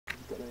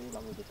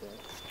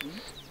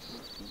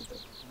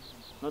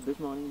Not this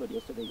morning, but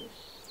yesterday, yes.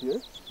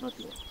 Here? Not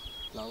here.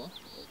 Lower?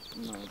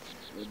 No,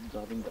 it's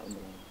driving down the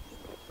line.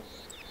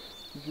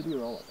 Usually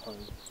around what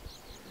time?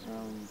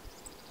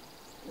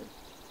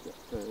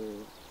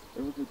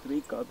 It was the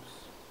 3 cubs.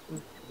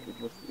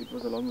 It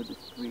was along with the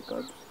 3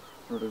 cubs.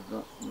 So it was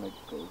not like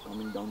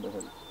coming down the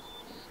hill.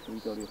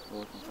 3:30 or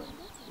 4 sometime.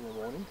 In the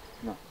morning?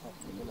 No,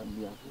 in the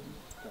afternoon.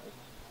 Okay.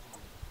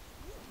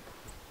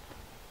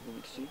 You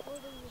will see.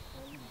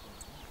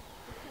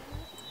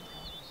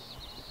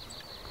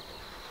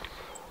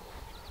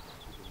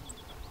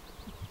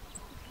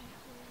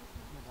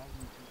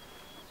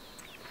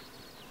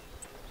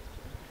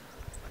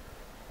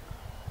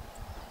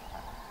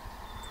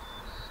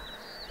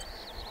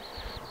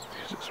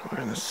 We're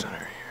in the center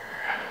here.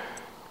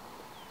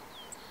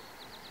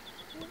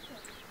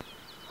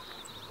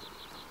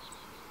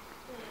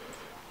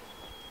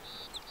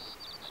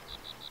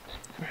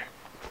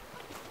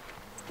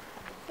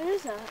 What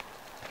is that?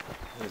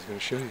 I was going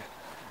to show you.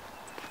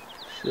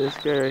 See this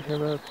guy right here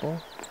by the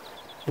pole?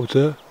 What's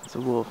that? It's a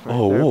wolf right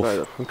Oh, there. wolf. By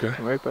the,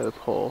 okay. right by the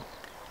pole.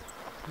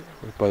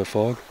 Right by the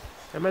fog?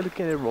 Am I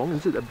looking at it wrong?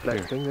 Is it a black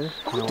Here. thing there?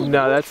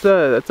 No, that's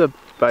a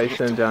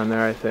bison down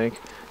there, I think.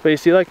 But you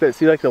see like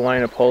the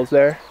line of poles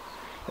there?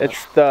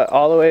 It's the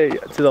all the way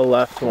to the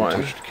left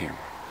one. Touch the camera.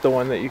 The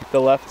one that the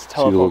left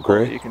telephone little pole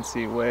gray? that you can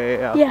see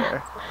way out Yeah.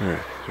 there.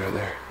 Alright, right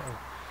there.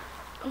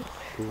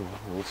 Cool.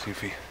 Well, let's see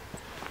if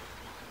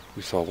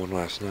we saw one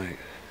last night.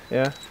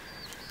 Yeah.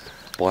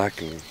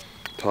 Black and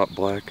top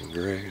black and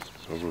gray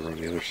over on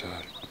the other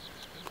side.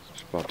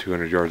 It's about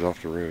 200 yards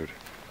off the road.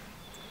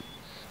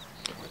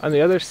 On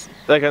the other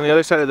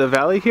side of the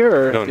valley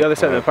here, or No, the other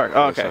side of the park?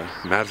 Oh, other okay.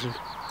 side. Madison?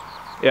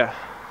 Yeah.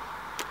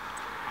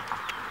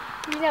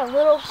 You see that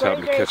little Just gray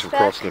happened to catch him speck?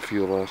 crossing the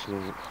field last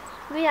night.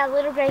 We that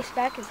little gray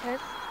speck is him.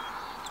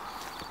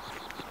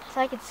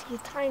 So I can see a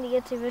tiny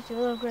itsy bitsy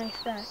little gray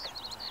speck.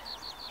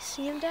 You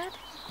see him, Dad?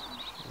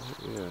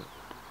 Yeah.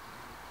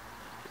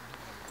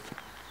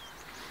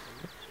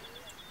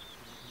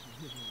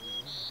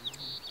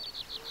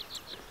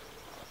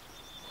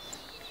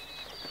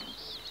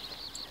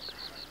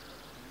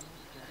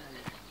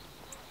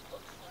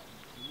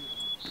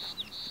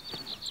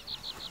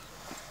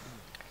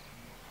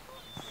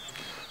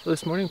 Well,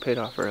 this morning paid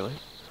off early.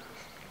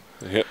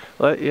 Yep.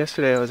 Well,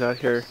 yesterday I was out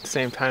here at the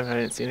same time and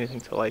I didn't see anything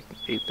till like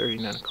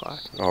 8:30, 9 o'clock.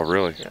 Oh,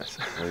 really? Yes.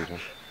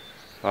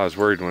 I was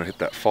worried when I hit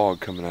that fog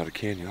coming out of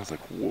canyon. I was like,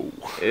 whoa.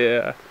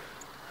 Yeah.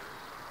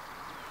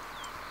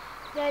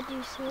 Dad, do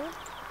you see him?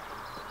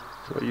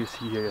 So what you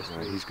see here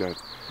yesterday? He's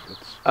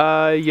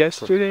got.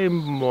 Yesterday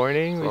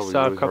morning we Probably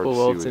saw really a couple hard to see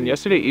wolves, with and these.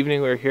 yesterday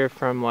evening we were here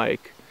from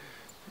like,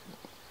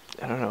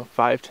 I don't know,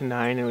 5 to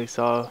 9, and we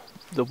saw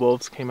the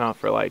wolves came out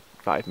for like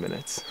 5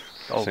 minutes.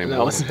 Oh, same and that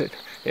wolf? was it.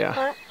 Yeah.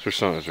 What?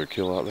 Is there a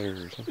kill out there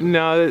or something?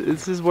 No,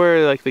 this is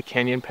where like the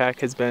canyon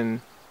pack has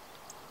been.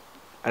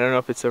 I don't know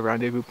if it's a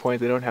rendezvous point.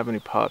 They don't have any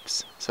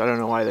pups, so I don't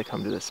know why they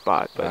come to this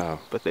spot,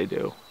 but they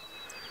do.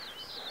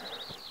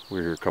 We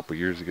were here a couple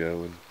years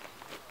ago, and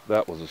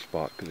that was a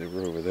spot because they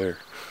were over there.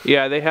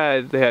 Yeah, they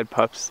had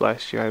pups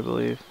last year, I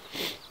believe.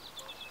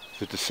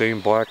 Is it the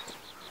same black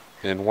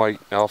and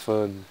white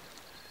alpha and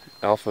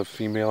alpha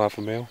female,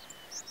 alpha male?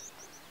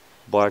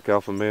 Black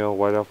alpha male,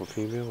 white alpha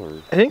female,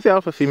 or? I think the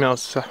alpha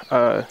female's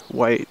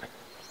white.